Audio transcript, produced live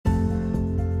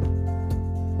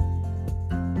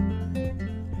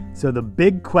So the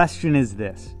big question is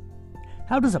this: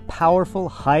 how does a powerful,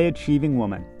 high-achieving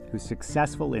woman who's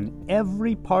successful in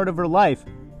every part of her life,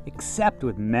 except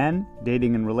with men,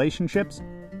 dating, and relationships,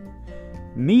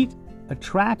 meet,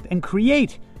 attract, and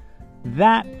create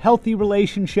that healthy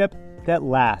relationship that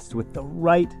lasts with the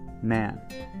right man?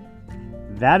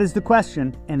 That is the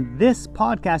question, and this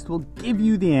podcast will give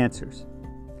you the answers.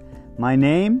 My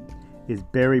name is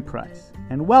Barry Price,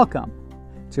 and welcome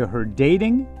to Her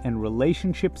Dating and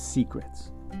Relationship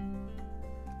Secrets.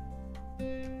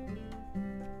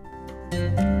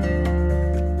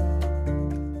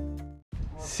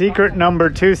 Secret number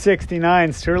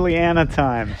 269, Surly Anna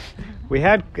time. We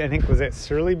had, I think, was it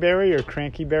Surly Barry or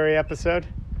Cranky Barry episode?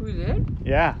 We did?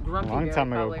 Yeah, Grumpy a long Barry,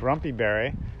 time ago. probably. Grumpy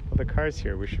Barry. Well, the car's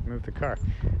here. We should move the car.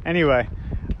 Anyway,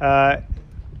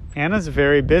 Anna's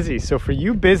very busy. So for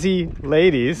you busy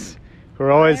ladies who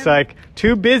are always like,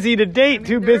 too busy to date,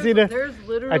 too busy to... There's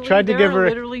literally, I tried to give her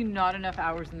literally not enough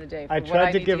hours in the day for I what tried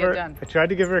I to need give to her get done. I tried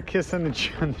to give her a kiss on the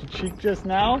cheek just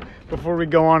now before we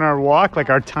go on our walk,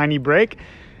 like our tiny break.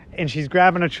 And she's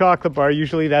grabbing a chocolate bar.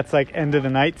 Usually that's like end of the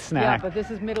night snack. Yeah, but this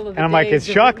is middle of the And I'm day. like, it's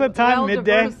chocolate time,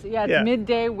 midday? Yeah, it's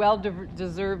midday,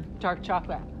 well-deserved dark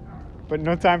chocolate. But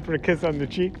no time for a kiss on the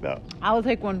cheek, though. I will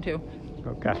take one, too.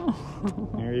 Okay.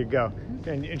 There you go.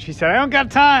 And she said, I don't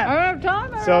got time. I don't have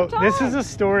time. I So don't have time. this is a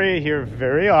story I hear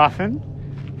very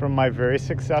often from my very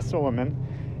successful women.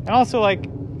 And also, like,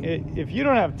 if you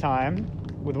don't have time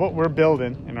with what we're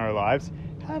building in our lives,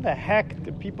 how the heck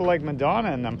do people like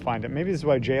Madonna and them find it? Maybe this is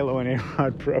why J-Lo and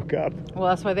A-Rod broke up. Well,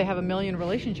 that's why they have a million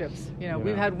relationships. You know,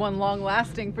 we've had one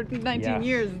long-lasting for 19 Yes.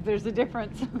 years. There's a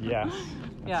difference. Yes,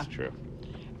 that's Yeah. true.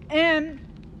 And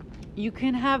you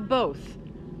can have both.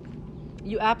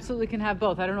 You absolutely can have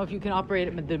both. I don't know if you can operate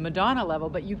at the Madonna level,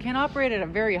 but you can operate at a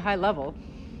very high level.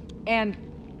 And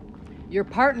your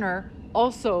partner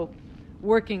also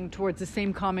working towards the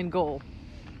same common goal,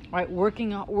 right?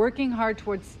 Working hard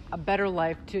towards a better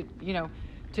life, to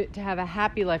have a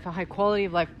happy life, a high quality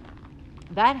of life.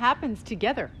 That happens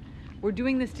together. We're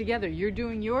doing this together. You're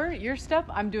doing your stuff,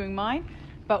 I'm doing mine,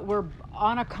 but we're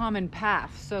on a common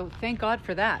path. So thank God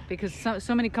for that, because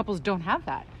so many couples don't have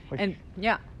that. And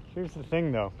yeah. Here's the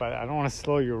thing, though, but I don't want to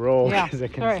slow your roll because I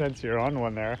can sense you're on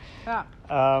one there. Yeah.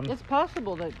 It's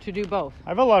possible to do both. I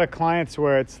have a lot of clients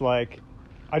where it's like,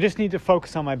 I just need to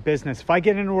focus on my business. If I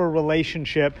get into a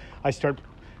relationship, I start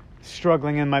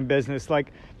struggling in my business.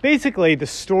 Like, basically, the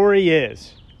story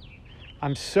is,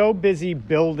 I'm so busy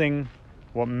building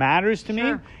what matters to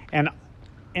me.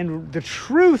 And the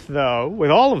truth, though,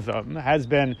 with all of them, has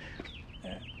been,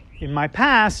 in my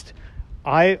past,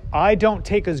 I don't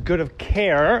take as good of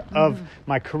care of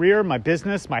my career, my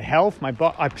business, my health,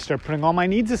 I start putting all my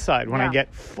needs aside when I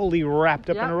get fully wrapped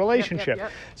up in a relationship.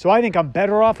 So I think I'm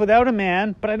better off without a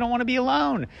man, but I don't want to be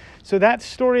alone. So that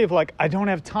story of like, I don't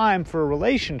have time for a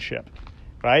relationship,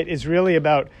 right, is really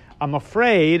about, I'm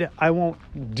afraid I won't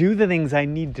do the things I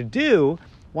need to do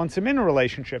once I'm in a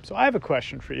relationship. So I have a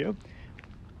question for you.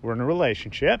 We're in a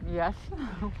relationship. Yes.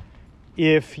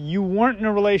 If you weren't in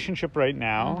a relationship right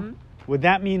now, would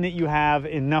that mean that you have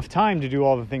enough time to do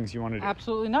all the things you want to do?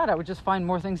 Absolutely not. I would just find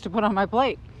more things to put on my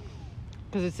plate.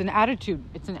 Because it's an attitude.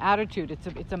 It's a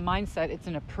mindset. It's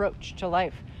an approach to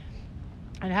life.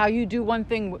 And how you do one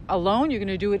thing alone, you're going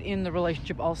to do it in the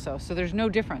relationship also. So there's no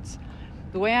difference.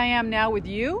 The way I am now with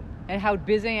you and how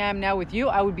busy I am now with you,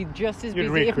 I would be just as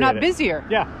busy, if not busier.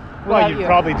 Yeah. Well, you'd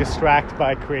probably distract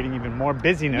by creating even more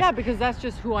busyness. Yeah, because that's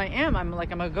just who I am. I'm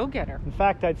a go-getter. In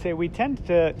fact, I'd say we tend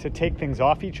to take things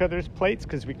off each other's plates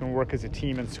because we can work as a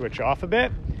team and switch off a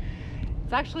bit.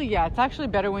 It's actually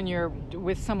better when you're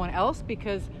with someone else,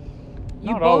 because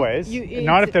you not both, always.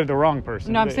 Not if they're the wrong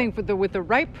person. No, I'm saying with the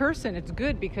right person, it's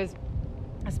good, because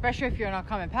especially if you're on a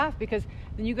common path, because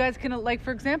then you guys can, like,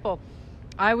 for example,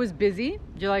 I was busy.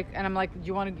 You're like, and I'm like, do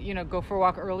you want to, go for a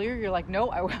walk earlier? You're like,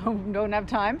 no, I don't have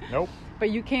time. Nope. But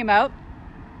you came out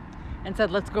and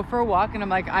said, let's go for a walk. And I'm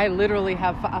like, I literally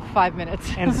have 5 minutes.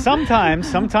 And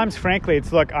sometimes, frankly,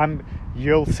 it's, look,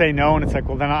 you'll say no, and it's like,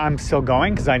 well, then I'm still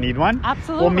going because I need one.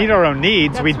 Absolutely. We'll meet our own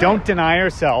needs. That's we right. don't deny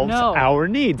ourselves our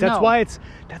needs. That's No. why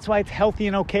it's healthy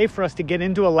and okay for us to get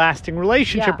into a lasting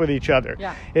relationship with each other.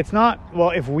 Yeah. It's not,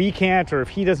 well, if we can't, or if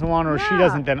he doesn't want, or she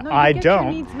doesn't, then you I get don't.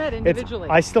 Your needs met individually.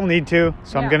 I still need to,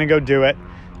 so I'm going to go do it.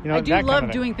 I do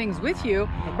love doing things with you.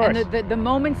 Of course. And the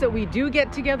moments that we do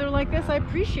get together like this, I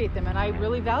appreciate them, and I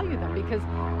really value them, because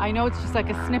I know it's just like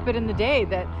a snippet in the day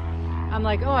that I'm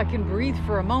like, oh, I can breathe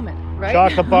for a moment, right?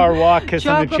 Chocolate bar walk, kiss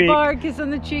on the cheek. Chocolate bar, kiss on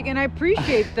the cheek. And I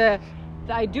appreciate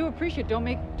I do appreciate, don't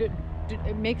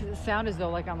it makes it sound as though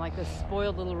like I'm like a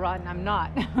spoiled little rotten. I'm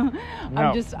not. No,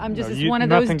 I'm just it's one of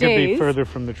nothing those could be days. further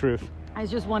from the truth.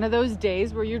 It's just one of those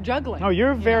days where you're juggling. No,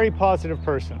 you're a you very know? positive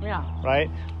person. Yeah. Right?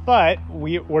 But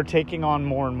we're taking on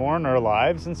more and more in our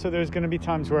lives, and so there's going to be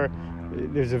times where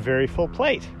there's a very full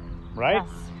plate, right? Yes.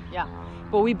 Yeah.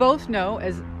 But we both know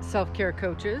as self-care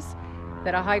coaches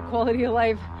that a high quality of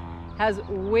life has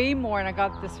way more, and I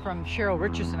got this from Cheryl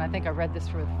Richardson. I think I read this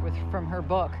from her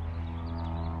book.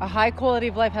 A high quality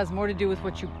of life has more to do with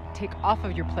what you take off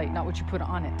of your plate, not what you put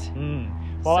on it.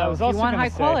 Well, so I was if also you want gonna high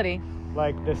say, quality,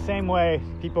 like the same way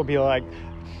people be like,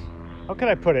 how could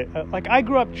I put it? Like I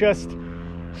grew up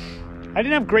I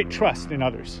didn't have great trust in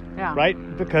others, Yeah. right?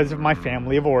 Because of my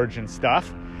family of origin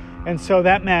stuff. And so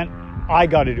that meant I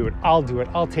got to do it. I'll do it.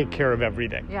 I'll take care of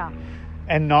everything. yeah.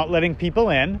 And not letting people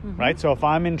in, right? So if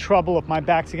I'm in trouble, if my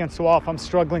back's against the wall, if I'm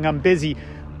struggling, I'm busy,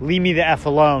 leave me the F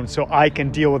alone so I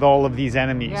can deal with all of these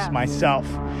enemies Yes. myself,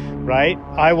 right?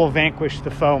 I will vanquish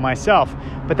the foe myself.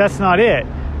 But that's not it.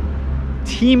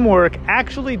 Teamwork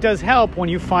actually does help when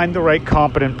you find the right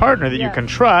competent partner that you Yes. can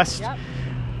trust. Yep.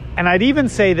 And I'd even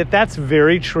say that that's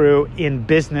very true in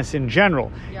business in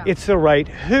general. Yeah. It's the right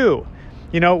who.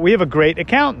 You know, we have a great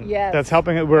accountant Yes. that's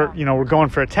helping. We're, Yeah. we're going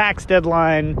for a tax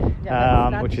deadline,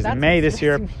 which is in May this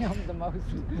year. That's what's stressing me out the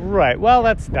most. Right. Well,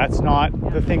 that's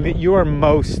not the thing that you are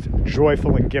most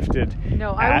joyful and gifted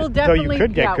No, at, I will definitely. though you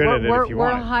could get good at it if you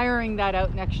we're want. hiring that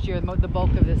out next year. The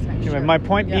bulk of this next Anyway, year. my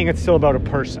point being, it's still about a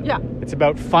person. Yeah. It's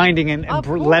about finding and Of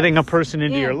letting a course. person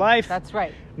into your In. life. That's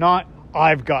right. Not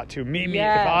I've got to. Me.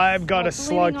 Yes. If I've got No, to it's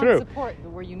slug leaning on through. support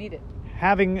where you need it.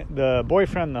 Having the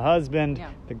boyfriend, the husband, Yeah.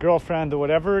 the girlfriend, the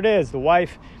whatever it is, the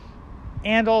wife,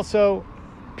 and also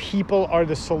people are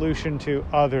the solution to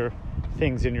other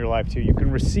things in your life too. You can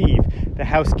receive. The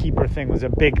housekeeper thing was a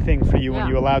big thing for you when Yeah.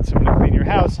 you allowed someone to clean your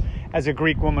house. As a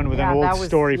Greek woman with Yeah, an old that was-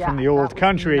 story yeah, from the that old was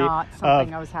country not of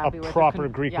something I was happy a with. I proper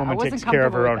couldn't- Greek yeah, I woman wasn't takes care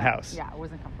of her comfortable own with that. house. Yeah, I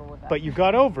wasn't comfortable with that. But you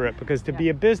got over it because to be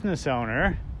a business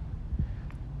owner,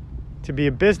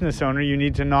 you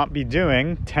need to not be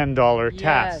doing $10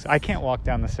 tasks. Yes. I can't walk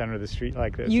down the center of the street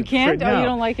like this. You It's can't? Oh, no. you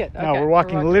don't like it? No, Okay. we're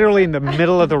walking We're literally in the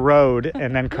middle of the road,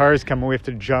 and then cars come, and we have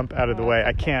to jump out of the Oh, way.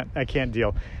 that's I can't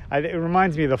deal. It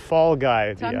reminds me of the Fall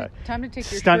Guy, Time to take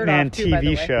your shirt stuntman off too, by the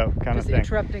TV way. show kind of Just thing.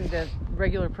 interrupting the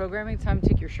regular programming. Time to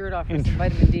take your shirt off for some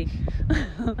vitamin D.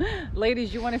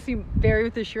 Ladies, you want to see Barry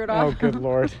with his shirt Oh, off? good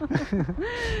Lord. He's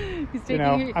You taking.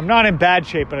 know, I'm not in bad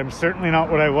shape, but I'm certainly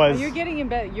not what I was. You're getting in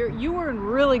bed. You were in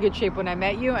really good shape when I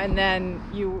met you, and then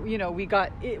we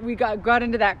got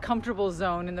into that comfortable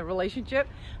zone in the relationship.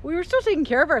 We were still taking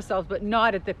care of ourselves, but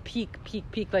not at the peak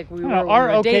like we were. Our when we were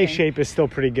okay dating. shape is still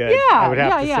pretty good. Yeah, I would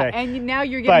have to say. And now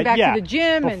you're getting back to the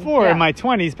gym. Before and, in my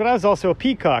 20s, but I was also a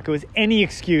peacock. It was any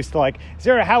excuse to like, is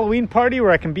there a Halloween party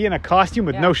where I can be in a costume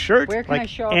with no shirt? Where can like I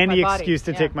show off any my body? excuse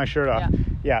to Yeah. take my shirt off. Yeah.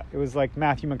 Yeah, it was like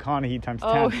Matthew McConaughey times 10.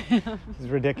 Oh. It was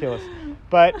ridiculous.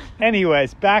 But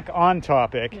anyways, back on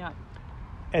topic. Yeah.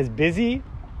 As busy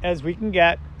as we can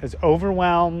get, as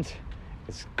overwhelmed,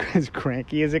 as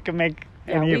cranky as it can make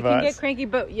any we of can us. get cranky,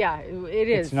 but it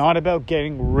is. It's not about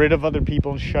getting rid of other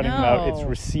people and shutting them out. It's No.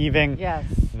 receiving Yes.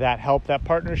 that help, that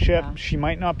partnership. Yeah. She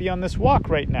might not be on this walk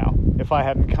right now if I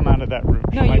hadn't come out of that room.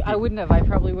 No, She might I be. wouldn't have. I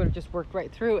probably would have just worked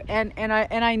right through. And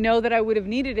I know that I would have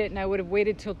needed it, and I would have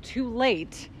waited till too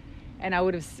late, and I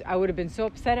would have been so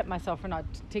upset at myself for not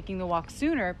taking the walk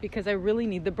sooner because I really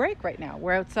need the break right now.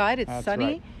 We're outside. It's That's sunny.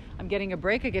 right. I'm getting a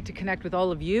break. I get to connect with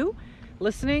all of you,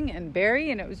 listening, and Barry,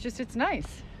 and it's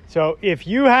nice. So if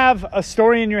you have a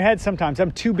story in your head sometimes,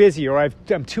 I'm too busy or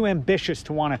I'm too ambitious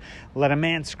to want to let a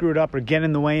man screw it up or get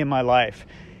in the way in my life.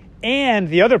 And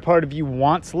the other part of you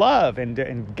wants love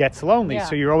and gets lonely. Yeah.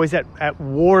 So you're always at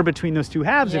war between those two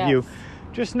halves of you. Yes.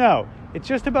 Just know, it's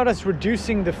just about us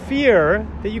reducing the fear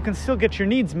that you can still get your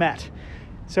needs met.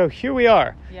 So here we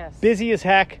are. Yes. Busy as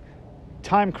heck,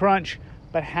 time crunch,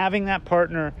 but having that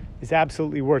partner is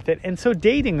absolutely worth it. And so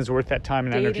dating is worth that time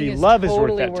and energy. Love is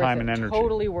worth that time and energy.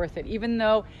 Totally worth it. Even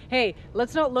though, hey,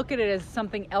 let's not look at it as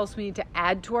something else we need to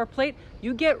add to our plate.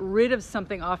 You get rid of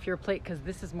something off your plate because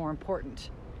this is more important.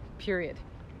 Period.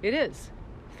 It is.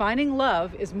 Finding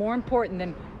love is more important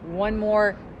than one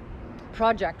more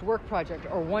work project,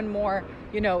 or one more,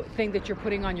 thing that you're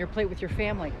putting on your plate with your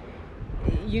family.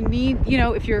 You need,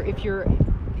 if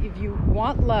you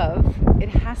want love, it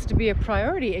has to be a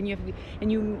priority, and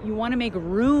you want to make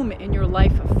room in your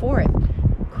life for it.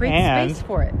 Create space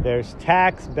for it. There's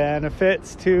tax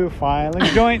benefits to filing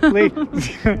jointly.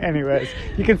 Anyways,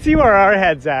 you can see where our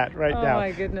head's at right now. Oh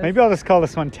my goodness. Maybe I'll just call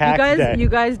this one Tax Day. You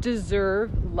guys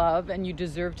deserve love, and you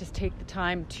deserve to take the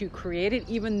time to create it,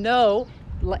 even though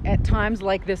at times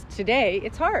like this today,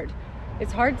 it's hard.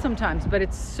 It's hard sometimes, but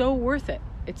it's so worth it.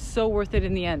 It's so worth it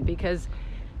in the end, because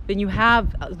then you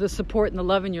have the support and the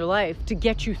love in your life to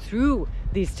get you through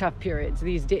these tough periods,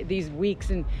 these weeks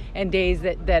and days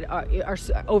that are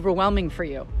overwhelming for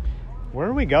you. Where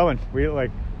are we going?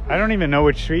 I don't even know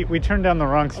which street. We turned down the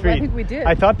wrong street. I think we did.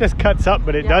 I thought this cuts up,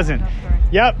 but it doesn't. No, sorry.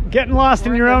 Yep, getting lost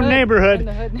in your own neighborhood. In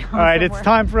the hood now All right, somewhere. it's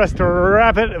time for us to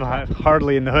wrap it.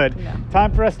 Hardly in the hood. No.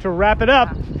 Time for us to wrap it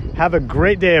up. Have a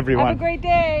great day, everyone. Have a great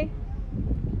day.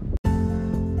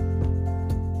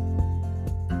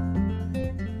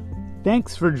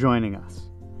 Thanks for joining us.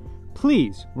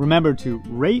 Please remember to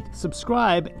rate,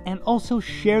 subscribe, and also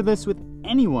share this with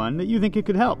anyone that you think it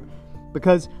could help,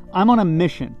 because I'm on a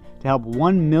mission to help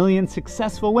 1 million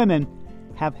successful women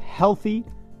have healthy,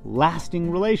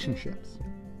 lasting relationships.